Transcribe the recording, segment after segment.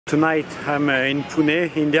Tonight I'm in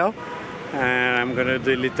Pune, India, and I'm gonna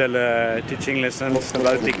do a little teaching lessons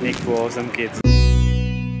about technique for some kids.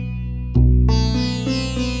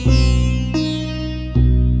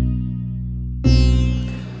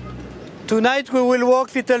 Tonight we will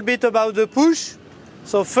walk a little bit about the push.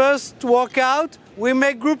 So first workout, we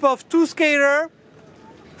make group of 2 skaters.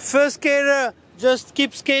 First skater just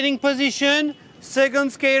keep skating position.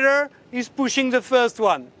 Second skater is pushing the first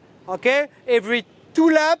one. Okay? Every 2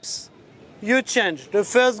 laps, you change. The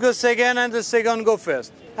first goes second and the second go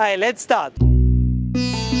first. Alright, let's start.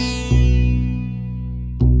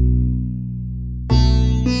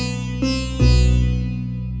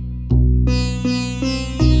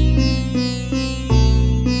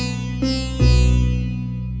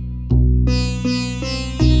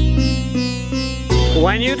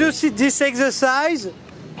 When you do this exercise,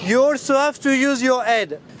 you also have to use your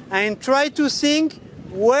head and try to think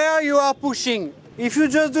where you are pushing. If you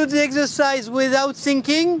just do the exercise without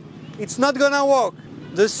thinking, it's not gonna work.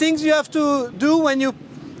 The things you have to do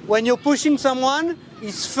when you're pushing someone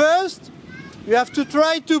is first, you have to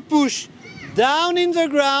try to push down in the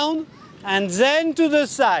ground and then to the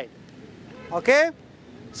side. Okay?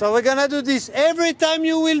 So we're gonna do this every time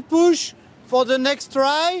you will push for the next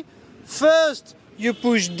try. First, you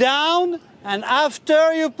push down, and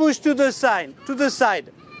after you push to the side.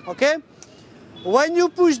 Okay? When you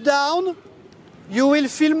push down, you will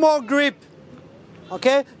feel more grip.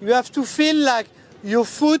 Okay? You have to feel like your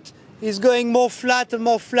foot is going more flat and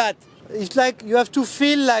more flat. It's like you have to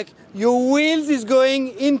feel like your wheels is going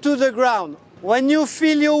into the ground. When you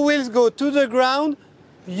feel your wheels go to the ground,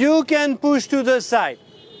 you can push to the side.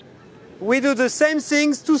 We do the same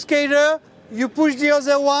things, 2 skaters, you push the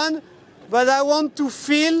other one, but I want to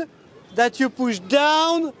feel that you push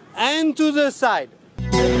down and to the side.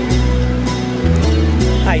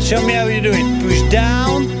 Hi, show me how you do it. Push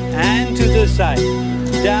down and to the side.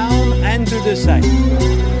 Down and to the side.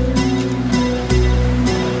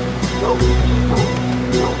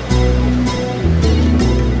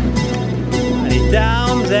 And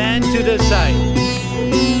down, then to the side.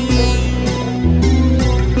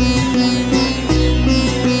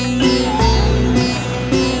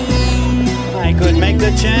 I could make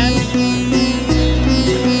the change.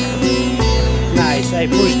 Nice. I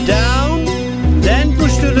push down, then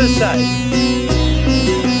push to the side.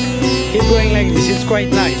 Keep going like this, it's quite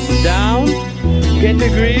nice. Down, get the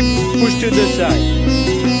grip, push to the side.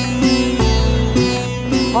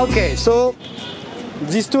 Okay, so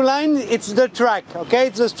these 2 lines, it's the track, okay?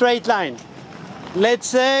 It's a straight line. Let's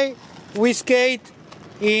say we skate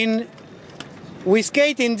in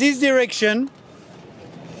this direction.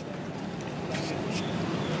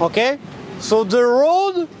 Okay? So the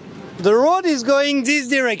road is going this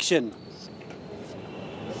direction.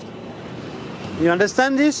 You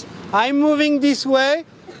understand this? I'm moving this way,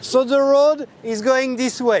 so the road is going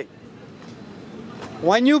this way.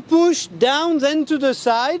 When you push down then to the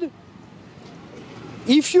side,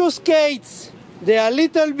 if your skates, they are a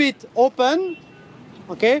little bit open,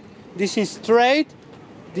 okay? This is straight,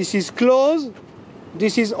 this is closed,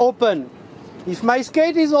 this is open. If my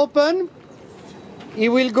skate is open, it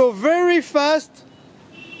will go very fast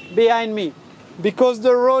behind me because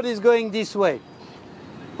the road is going this way.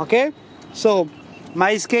 Okay? So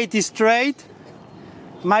my skate is straight,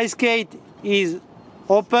 my skate is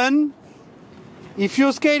open. If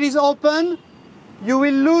your skate is open, you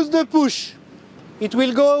will lose the push. It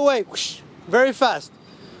will go away whoosh, very fast.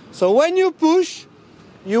 So when you push,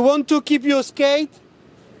 you want to keep your skate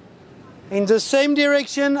in the same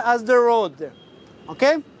direction as the road there.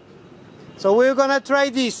 Okay? So we're gonna try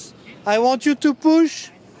this. I want you to push,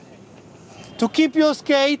 to keep your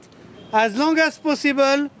skate as long as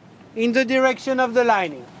possible in the direction of the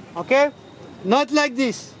lining, okay? Not like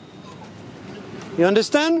this. You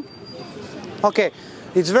understand? Okay,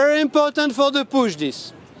 it's very important for the push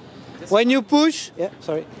this. When you push,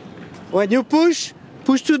 when you push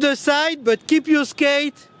to the side, but keep your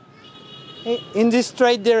skate in this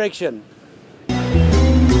straight direction.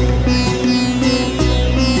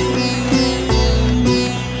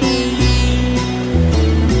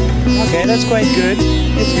 Okay, that's quite good.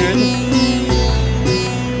 It's good.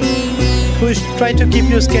 Push, try to keep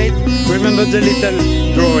your skate. Remember the little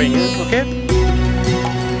drawing, okay?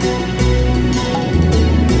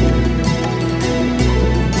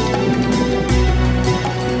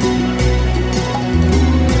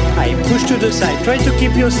 I push to the side. Try to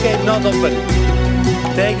keep your skate not open.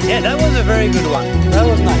 Yeah, that was a very good one. That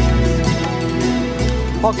was nice.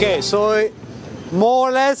 Okay, so more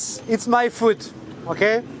or less it's my foot,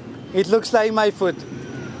 okay? It looks like my foot.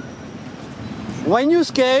 When you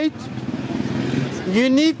skate, you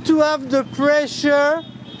need to have the pressure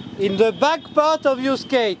in the back part of your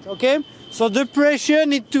skate, okay? So the pressure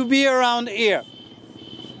needs to be around here.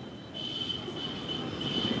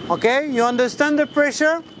 Okay, you understand the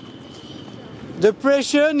pressure? The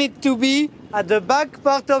pressure needs to be at the back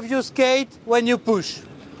part of your skate when you push.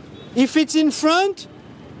 If it's in front,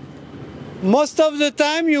 most of the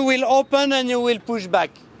time you will open and you will push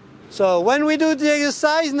back. So when we do the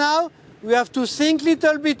exercise now, we have to think a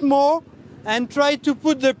little bit more and try to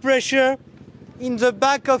put the pressure in the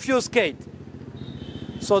back of your skate.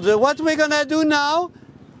 So what we're gonna do now,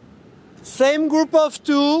 same group of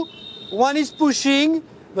two, one is pushing,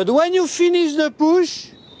 but when you finish the push,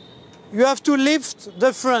 you have to lift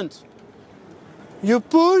the front. You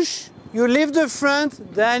push, you lift the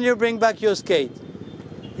front, then you bring back your skate.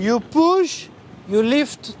 You push, you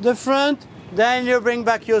lift the front, then you bring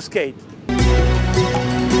back your skate.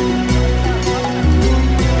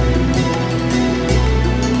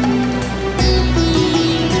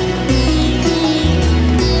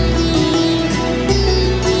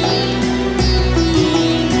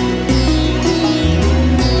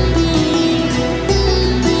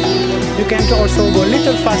 You can also go a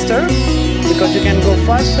little faster, because you can go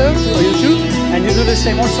faster, or you do, and you do the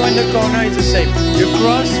same. Also in the corner, it's the same. You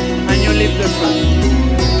cross and you lift the front.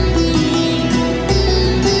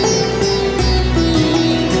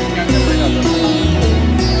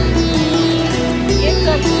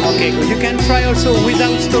 Okay, good. You can try also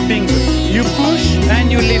without stopping. You push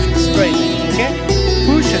and you lift straight. Okay?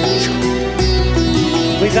 Push and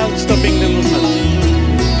without stopping the movement.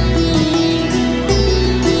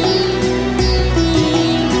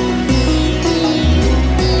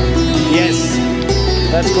 Yes,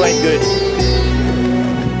 that's quite good.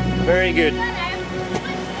 Very good.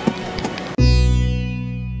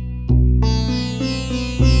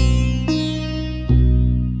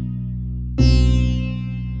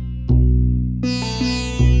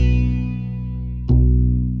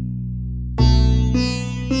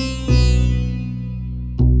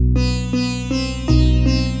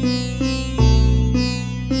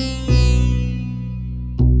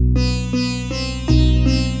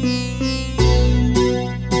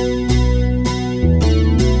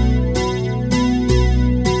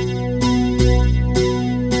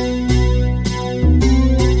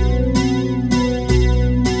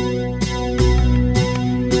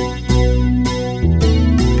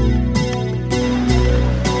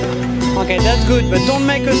 Okay, that's good, but don't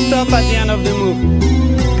make a stop at the end of the move.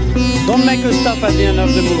 Don't make a stop at the end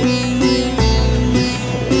of the move.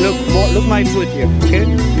 Look my foot here, okay?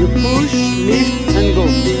 You push, lift, and go,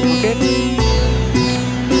 okay?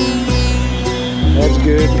 That's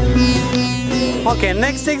good. Okay,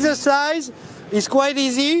 next exercise is quite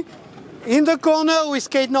easy. In the corner, we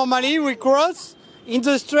skate normally, we cross. In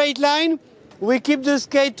the straight line, we keep the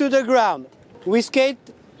skate to the ground. We skate.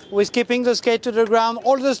 We're skipping the skate to the ground,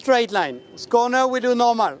 all the straight line. This corner we do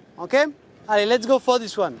normal, okay? Allez, let's go for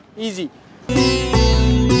this one, easy.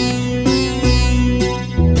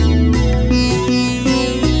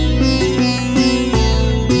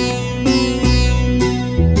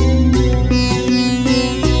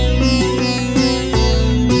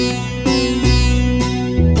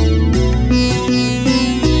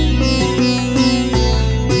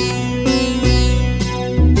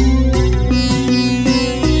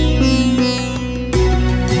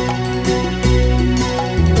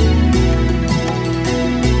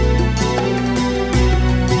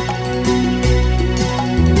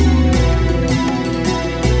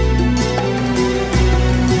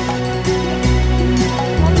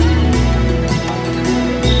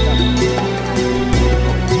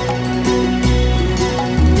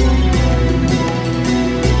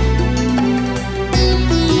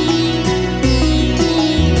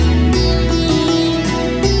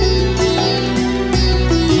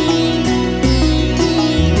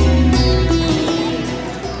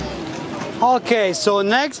 Okay, so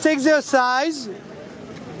next exercise,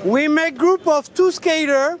 we make group of two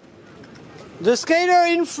skaters. The skater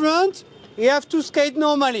in front, he have to skate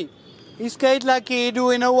normally. He skate like he do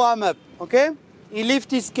in a warm-up, okay? He lift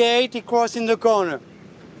his skate, he cross in the corner.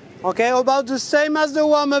 Okay, about the same as the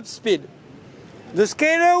warm-up speed. The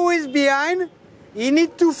skater who is behind, he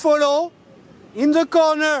need to follow. In the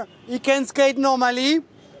corner, he can skate normally,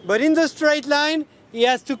 but in the straight line, he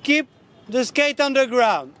has to keep the skate on the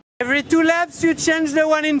ground. Every 2 laps, you change the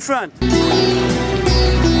one in front. Alright,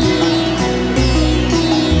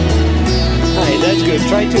 that's good.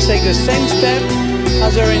 Try to take the same step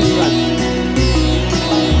as are in front.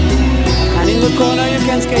 And in the corner, you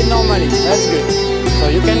can skate normally. That's good. So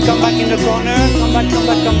you can come back in the corner, come back, come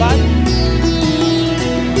back, come back.